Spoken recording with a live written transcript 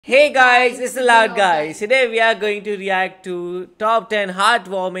Hey guys, it's the Loud Guys. Today we are going to react to top 10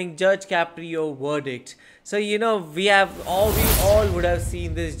 heartwarming Judge Caprio verdicts. So we all would have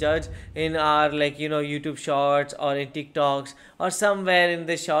seen this judge in our YouTube shorts or in TikToks or somewhere in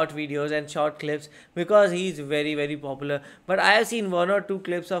the short videos and short clips because he's very popular. But I have seen one or two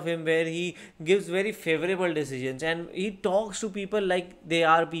clips of him where he gives very favorable decisions and he talks to people like they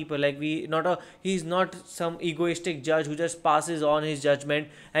are people. He's not some egoistic judge who just passes on his judgment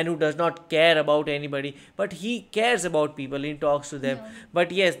and who does not care about anybody, but he cares about people. He talks to them. Yeah.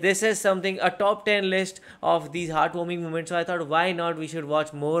 But yes, this is a top 10 list of these heartwarming moments. So I thought, why not? We should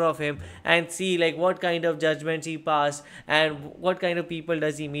watch more of him and see what kind of judgments he passed and what kind of people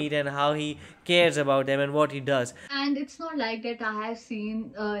does he meet and how he cares about them and what he does. And it's not like that I have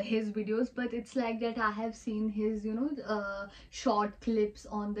seen his videos, but it's like that I have seen his short clips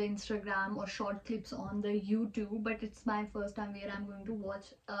on the Instagram or short clips on the YouTube, but it's my first time where I'm going to watch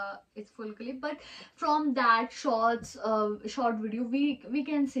its full clip. But from that short video, we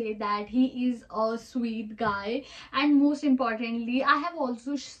can say that he is a sweet guy. And most importantly, I have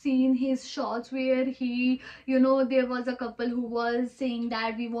also seen his shorts where there was a couple who was saying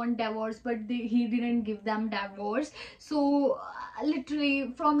that we want divorce, but he didn't give them divorce. So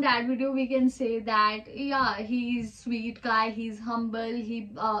literally from that video we can say that yeah, he's sweet guy, he's humble,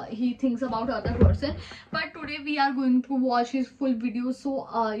 he thinks about other person. But today we are going to watch his full video, so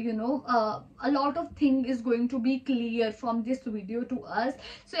a lot of thing is going to be clear from this video to us.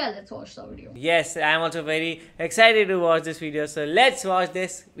 So yeah, let's watch the video. Yes, I'm also very excited to watch this video, so let's watch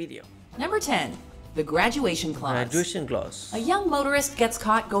this video. Number 10. The graduation clause. Graduation clause. A young motorist gets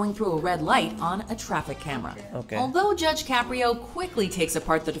caught going through a red light on a traffic camera. Okay. Although Judge Caprio quickly takes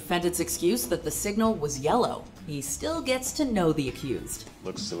apart the defendant's excuse that the signal was yellow, he still gets to know the accused.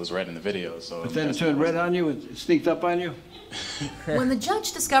 Looks it was red in the video, so... But then it turned red on you and sneaked up on you? When the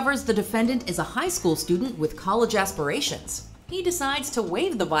judge discovers the defendant is a high school student with college aspirations, he decides to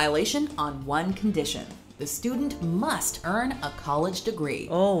waive the violation on one condition. The student must earn a college degree.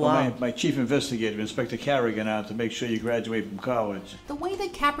 Oh, wow. Well, my chief investigator, Inspector Carrigan, out to make sure you graduate from college. The way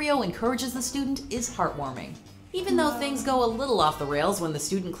that Caprio encourages the student is heartwarming. Even though things go a little off the rails when the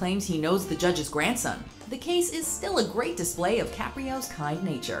student claims he knows the judge's grandson, the case is still a great display of Caprio's kind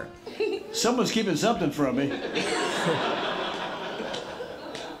nature. Someone's keeping something from me.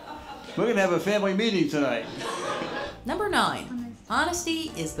 We're going to have a family meeting tonight. Number 9.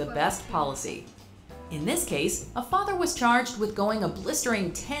 Honesty is the best policy. In this case, a father was charged with going a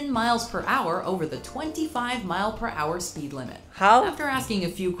blistering 10 miles per hour over the 25 mile per hour speed limit. How? After asking a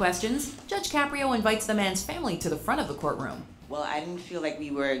few questions, Judge Caprio invites the man's family to the front of the courtroom. Well, I didn't feel like we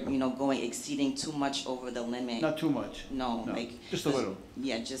were, exceeding too much over the limit. Not too much. No, just a little.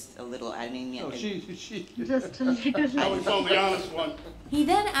 Yeah, just a little. I mean, yeah. Oh, she. Just a little. I was only honest one. He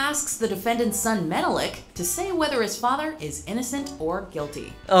then asks the defendant's son Menelik to say whether his father is innocent or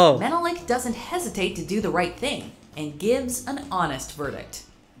guilty. Oh. Menelik doesn't hesitate to do the right thing and gives an honest verdict.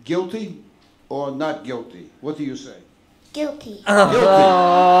 Guilty or not guilty? What do you say? Guilty.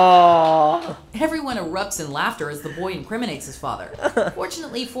 Oh. Everyone erupts in laughter as the boy incriminates his father.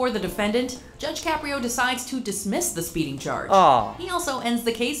 Fortunately for the defendant, Judge Caprio decides to dismiss the speeding charge. Oh. He also ends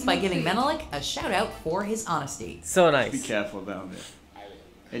the case by giving Menelik a shout out for his honesty. So nice. Be careful down there.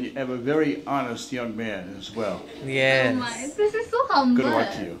 And you have a very honest young man as well. Yes. Oh my, this is so humble. Good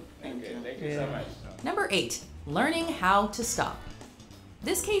luck to you. Thank you so much. Number 8. Learning how to stop.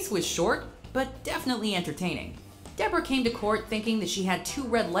 This case was short, but definitely entertaining. Deborah came to court thinking that she had 2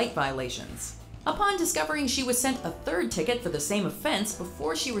 red light violations. Upon discovering she was sent a 3rd ticket for the same offense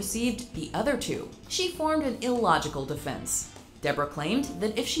before she received the other 2, she formed an illogical defense. Deborah claimed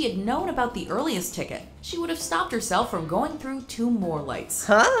that if she had known about the earliest ticket, she would have stopped herself from going through 2 more lights.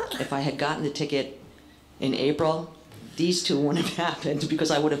 Huh? If I had gotten the ticket in April, these two wouldn't have happened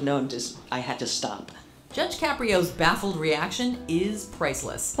because I would have known I had to stop. Judge Caprio's baffled reaction is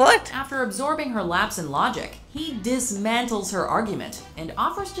priceless. What? After absorbing her lapse in logic, he dismantles her argument and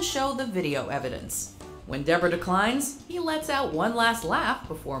offers to show the video evidence. When Deborah declines, he lets out one last laugh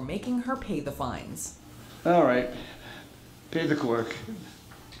before making her pay the fines. All right. Pay the clerk.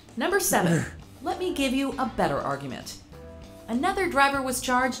 Number 7. Let me give you a better argument. Another driver was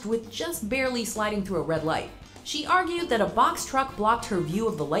charged with just barely sliding through a red light. She argued that a box truck blocked her view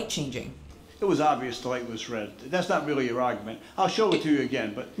of the light changing. It was obvious the light was red. That's not really your argument. I'll show it to you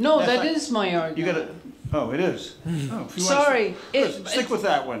again, but... No, that that is my argument. You gotta... Oh, it is? Oh, if you Sorry. Stick with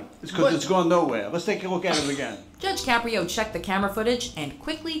that one. It's because it's gone nowhere. Let's take a look at it again. Judge Caprio checked the camera footage and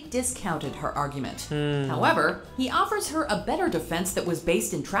quickly discounted her argument. However, he offers her a better defense that was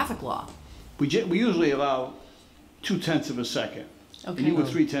based in traffic law. We usually allow 0.2 of a second. And you were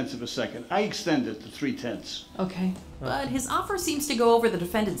 3/10 of a second. I extended to 3/10. Okay. But his offer seems to go over the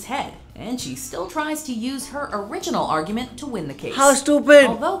defendant's head, and she still tries to use her original argument to win the case. How stupid!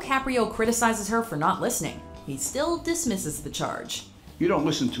 Although Caprio criticizes her for not listening, he still dismisses the charge. You don't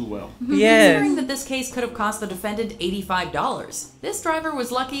listen too well. Considering Yes. that this case could have cost the defendant $85, this driver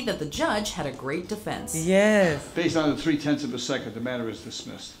was lucky that the judge had a great defense. Yes. Based on the 3/10 of a second, the matter is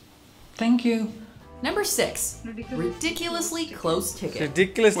dismissed. Thank you. Number 6. Ridiculous. Ridiculously close ticket.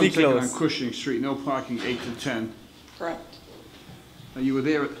 Ridiculously 1 second close. on Cushing Street, no parking, 8 to 10. Correct. And you were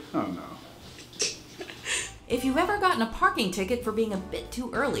there at, oh no. If you've ever gotten a parking ticket for being a bit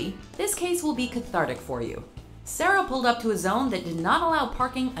too early, this case will be cathartic for you. Sarah pulled up to a zone that did not allow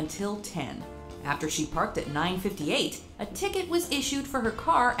parking until 10. After she parked at 9:58, a ticket was issued for her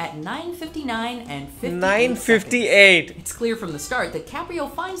car at 9:59 and 58 9:58. seconds. It's clear from the start that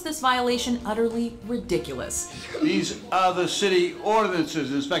Caprio finds this violation utterly ridiculous. These are the city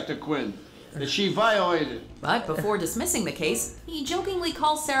ordinances, Inspector Quinn, that she violated. But before dismissing the case, he jokingly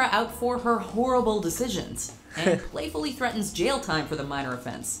calls Sarah out for her horrible decisions and playfully threatens jail time for the minor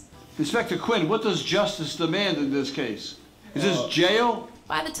offense. Inspector Quinn, what does justice demand in this case? Is this jail?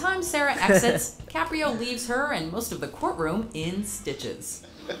 By the time Sarah exits, Caprio leaves her and most of the courtroom in stitches.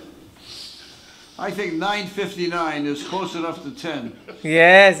 I think 9:59 is close enough to 10.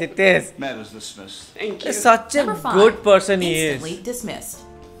 Yes, it is. Matter's dismissed. Thank you. Such a Number 5, good person he instantly is. dismissed.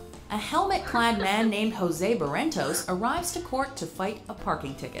 A helmet-clad man named Jose Barrentos arrives to court to fight a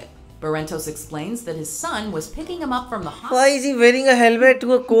parking ticket. Barrentos explains that his son was picking him up from the hospital. Why is he wearing a helmet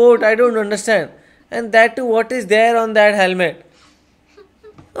to a court? I don't understand. And that too, what is there on that helmet?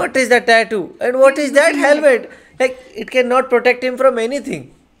 What is that tattoo? And what is that helmet? Like, it cannot protect him from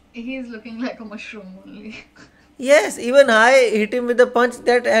anything. He is looking like a mushroom only. Yes, even I hit him with a punch,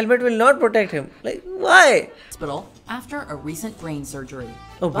 that helmet will not protect him. Like, why? Hospital after a recent brain surgery.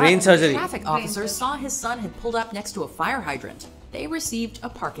 Oh, But brain when surgery. Traffic officers saw his son had pulled up next to a fire hydrant. They received a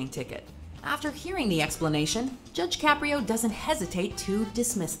parking ticket. After hearing the explanation, Judge Caprio doesn't hesitate to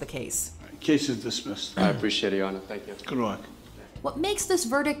dismiss the case. Case is dismissed. I appreciate it, Your Honor. Thank you. Good luck. What makes this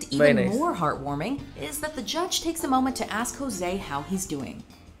verdict Very even nice. more heartwarming is that the judge takes a moment to ask Jose how he's doing.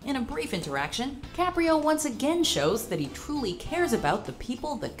 In a brief interaction, Caprio once again shows that he truly cares about the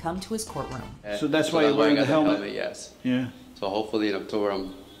people that come to his courtroom. So that's why you're wearing I got the helmet? Yes. Yeah. So hopefully in October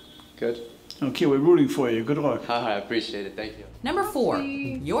I'm good. Okay, we're rooting for you. Good luck. I appreciate it. Thank you. Number 4.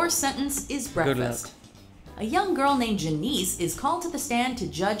 Your sentence is breakfast. A young girl named Janice is called to the stand to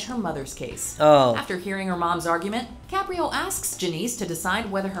judge her mother's case. Oh. After hearing her mom's argument, Caprio asks Janice to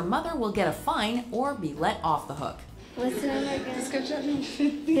decide whether her mother will get a fine or be let off the hook. What's the number again?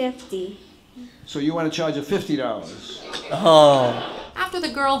 50. So you want to charge her $50? Oh. After the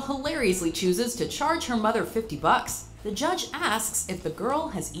girl hilariously chooses to charge her mother $50, the judge asks if the girl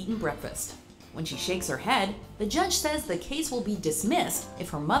has eaten breakfast. When she shakes her head, the judge says the case will be dismissed if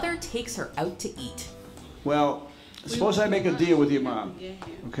her mother takes her out to eat. Well, suppose I make a deal with your mom,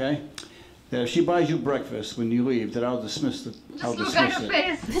 okay? That if she buys you breakfast when you leave, that I'll dismiss it. Just look at her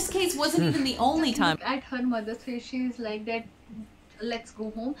face. This case wasn't even the only time. At her mother's face, she is like that. Let's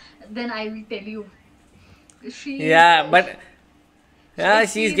go home. Then I will tell you. She. Yeah, but yeah, I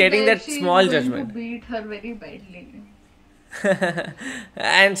she's feel getting that she's small going judgment. To beat her very badly.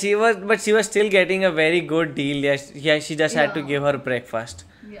 And she was still getting a very good deal. Yes, yeah, she just had to Yeah. give her breakfast.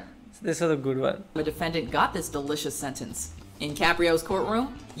 Yeah. So this was a good one. The defendant got this delicious sentence. In Caprio's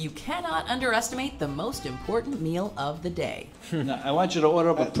courtroom, you cannot underestimate the most important meal of the day. Now, I want you to order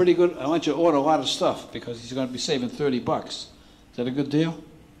up a pretty good, I want you to order a lot of stuff because he's going to be saving $30. Is that a good deal?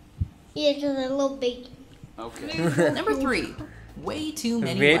 Yeah, just a little bit. Okay. Number 3, way too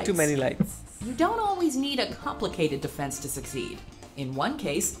many Way lights. too many lights. You don't always need a complicated defense to succeed. In one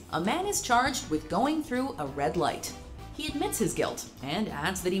case, a man is charged with going through a red light. He admits his guilt and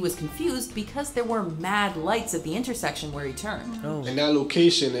adds that he was confused because there were mad lights at the intersection where he turned. Oh. And that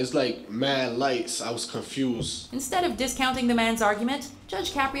location is like mad lights. I was confused. Instead of discounting the man's argument,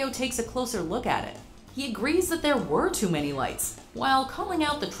 Judge Caprio takes a closer look at it. He agrees that there were too many lights, while calling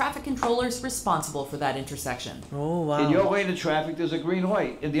out the traffic controllers responsible for that intersection. Oh wow. In your lane of traffic, there's a green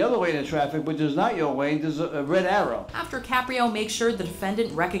light. In the other lane of traffic, which is not your lane, there's a red arrow. After Caprio makes sure the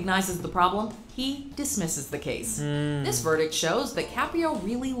defendant recognizes the problem, he dismisses the case. This verdict shows that Caprio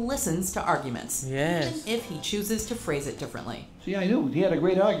really listens to arguments, Yes. even if he chooses to phrase it differently. See, I knew. He had a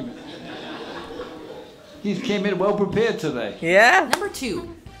great argument. He came in well prepared today. Yeah. Number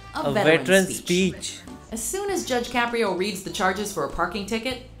 2, A veteran veteran speech. speech. As soon as Judge Caprio reads the charges for a parking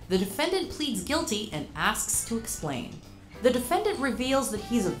ticket, the defendant pleads guilty and asks to explain. The defendant reveals that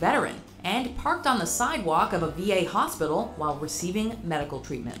he's a veteran and parked on the sidewalk of a VA hospital while receiving medical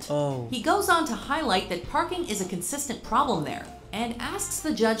treatment. Oh. He goes on to highlight that parking is a consistent problem there and asks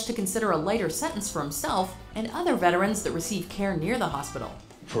the judge to consider a lighter sentence for himself and other veterans that receive care near the hospital.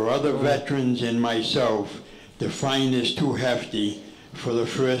 For other veterans and myself, the fine is too hefty for the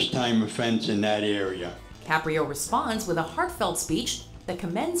first-time offense in that area. Caprio responds with a heartfelt speech that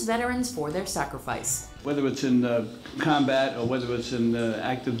commends veterans for their sacrifice. Whether it's in combat or whether it's in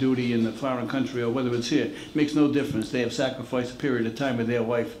active duty in a foreign country or whether it's here, it makes no difference. They have sacrificed a period of time of their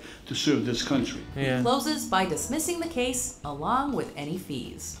life to serve this country. He closes by dismissing the case along with any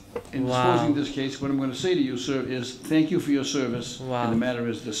fees. In disposing this case, what I'm going to say to you, sir, is thank you for your service, and the matter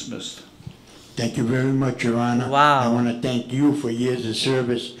is dismissed. Thank you very much, Your Honor. I want to thank you for years of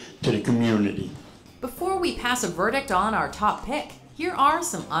service to the community. Before we pass a verdict on our top pick, here are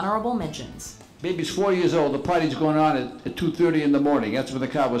some honorable mentions. Baby's 4 years old. The party's going on at 2:30 in the morning. That's where the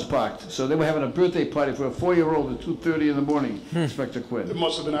car was parked. So they were having a birthday party for a 4-year-old at 2:30 in the morning, Inspector Quinn. It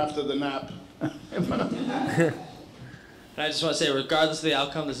must have been after the nap. And I just want to say, regardless of the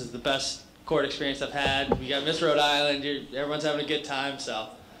outcome, this is the best court experience I've had. We got Miss Rhode Island. Everyone's having a good time, so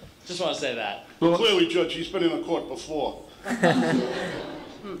just want to say that. Well, clearly, Judge, he's been in a court before.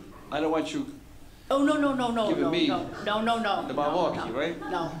 I don't want you Oh, no, giving me no. the malarkey, right?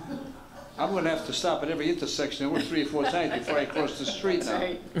 No. I'm going to have to stop at every intersection. I went 3 or 4 times before I cross the street now. That's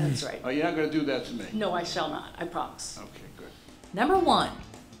right, that's right. Oh, you're not going to do that to me? No, I shall not, I promise. Okay, good. Number 1,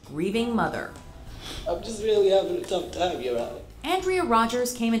 grieving mother. I'm just really having a tough time, Your Honor. Andrea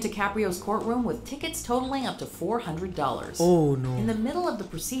Rogers came into Caprio's courtroom with tickets totaling up to $400. Oh, no. In the middle of the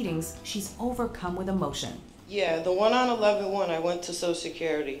proceedings, she's overcome with emotion. Yeah, the one on 11-1, I went to Social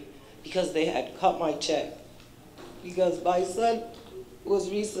Security because they had cut my check. Because my son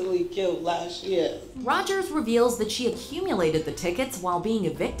was recently killed last year. Rogers reveals that she accumulated the tickets while being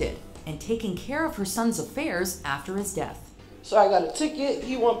evicted and taking care of her son's affairs after his death. So I got a ticket,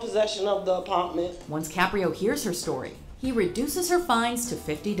 he won possession of the apartment. Once Caprio hears her story, he reduces her fines to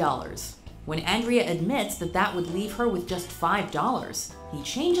 $50. When Andrea admits that that would leave her with just $5, he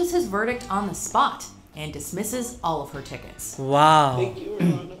changes his verdict on the spot and dismisses all of her tickets. Wow. Thank you, Your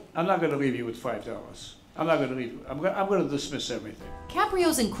Honor. I'm not going to leave you with $5. I'm not going to leave you. I'm going to dismiss everything.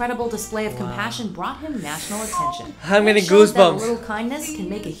 Caprio's incredible display of compassion brought him national attention. I'm getting It shows that goosebumps. a little kindness can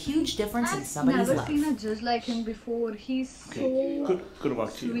make a huge difference in somebody's I've life. never seen a judge like him before. He's so Good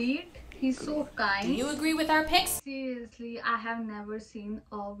luck to you. sweet. He's so kind. Do you agree with our picks? Seriously, I have never seen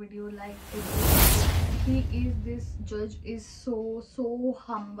a video like this. This judge is so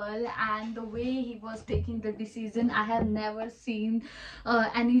humble, and the way he was taking the decision, I have never seen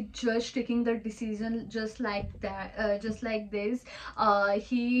any judge taking the decision just like that, just like this.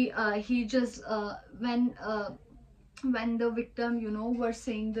 He just when the victim, you know, were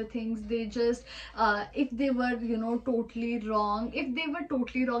saying the things, they just if they were, you know, totally wrong,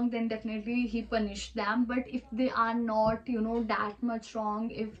 then definitely he punished them. But if they are not, you know, that much wrong,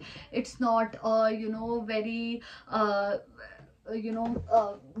 if it's not you know, very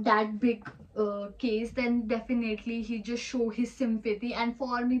that big case, then definitely he just show his sympathy. And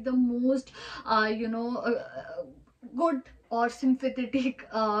for me, the most good or sympathetic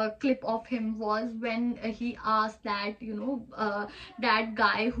clip of him was when he asked that, you know, that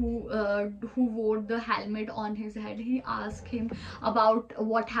guy who wore the helmet on his head. He asked him about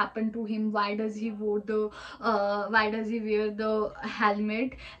what happened to him, why does he wear the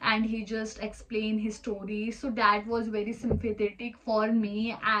helmet, and he just explained his story. So that was very sympathetic for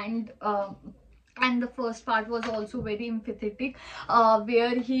me. And the first part was also very empathetic,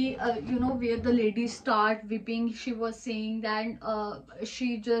 where he where the lady start weeping. She was saying that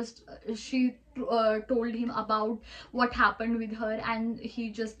she told him about what happened with her, and he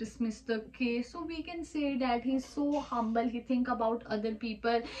just dismissed the case. So we can say that he's so humble. He think about other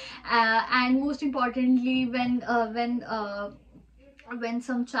people, and most importantly, when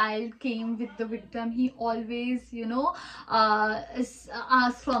some child came with the victim, he always, you know,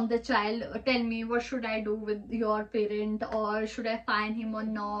 asked from the child, tell me, what should I do with your parent, or should I fine him or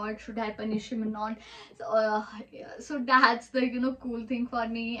not, should I punish him or not. So that's the, you know, cool thing for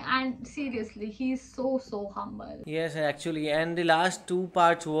me. And seriously, he's so humble. Yes, actually, and the last 2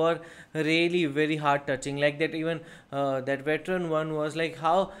 parts were really very heart touching. Like that, even that veteran one was like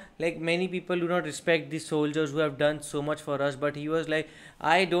how, like, many people do not respect the soldiers who have done so much for us, but he was like, like,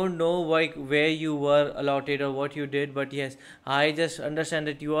 I don't know like where you were allotted or what you did, but yes, I just understand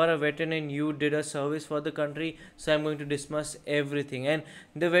that you are a veteran and you did a service for the country, so I'm going to dismiss everything. And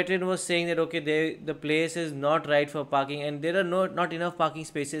the veteran was saying that okay, the place is not right for parking and there are not enough parking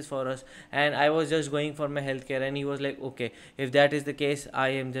spaces for us, and I was just going for my healthcare. And he was like, okay, if that is the case, I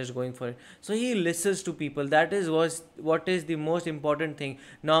am just going for it. So he listens to people. That is what is the most important thing.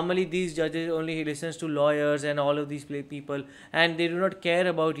 Normally these judges only listens to lawyers and all of these people, and they do not care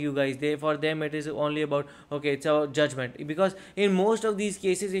about you guys. For them it is only about okay, it's our judgment. Because in most of these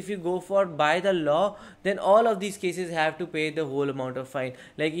cases, if you go for by the law, then all of these cases have to pay the whole amount of fine.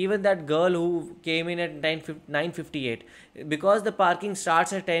 Like even that girl who came in at 9:58, because the parking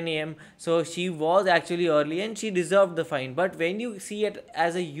starts at 10 a.m, so she was actually early and she deserved the fine. But when you see it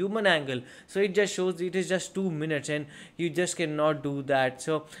as a human angle, so it just shows it is just 2 minutes and you just cannot do that.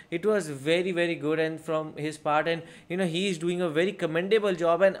 So it was very, very good and from his part, and he is doing a very commendable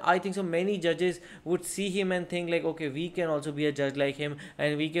job. And I think so many judges would see him and think like, okay, we can also be a judge like him,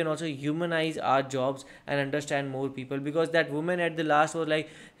 and we can also humanize our jobs and understand more people. Because that woman at the last was like,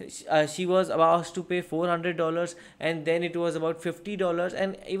 she was asked to pay $400, and then it was about $50,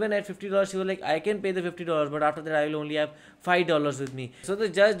 and even at $50 she was like, I can pay the $50, but after that I will only have $5 with me. So the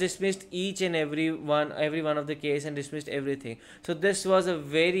judge dismissed each and every one of the case and dismissed everything. So this was a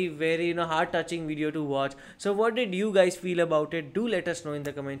very, very heart touching video to watch. So what did you guys feel about it? Do let us know in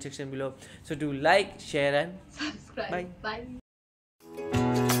the comment section below. So do like, share and subscribe. Bye. Bye.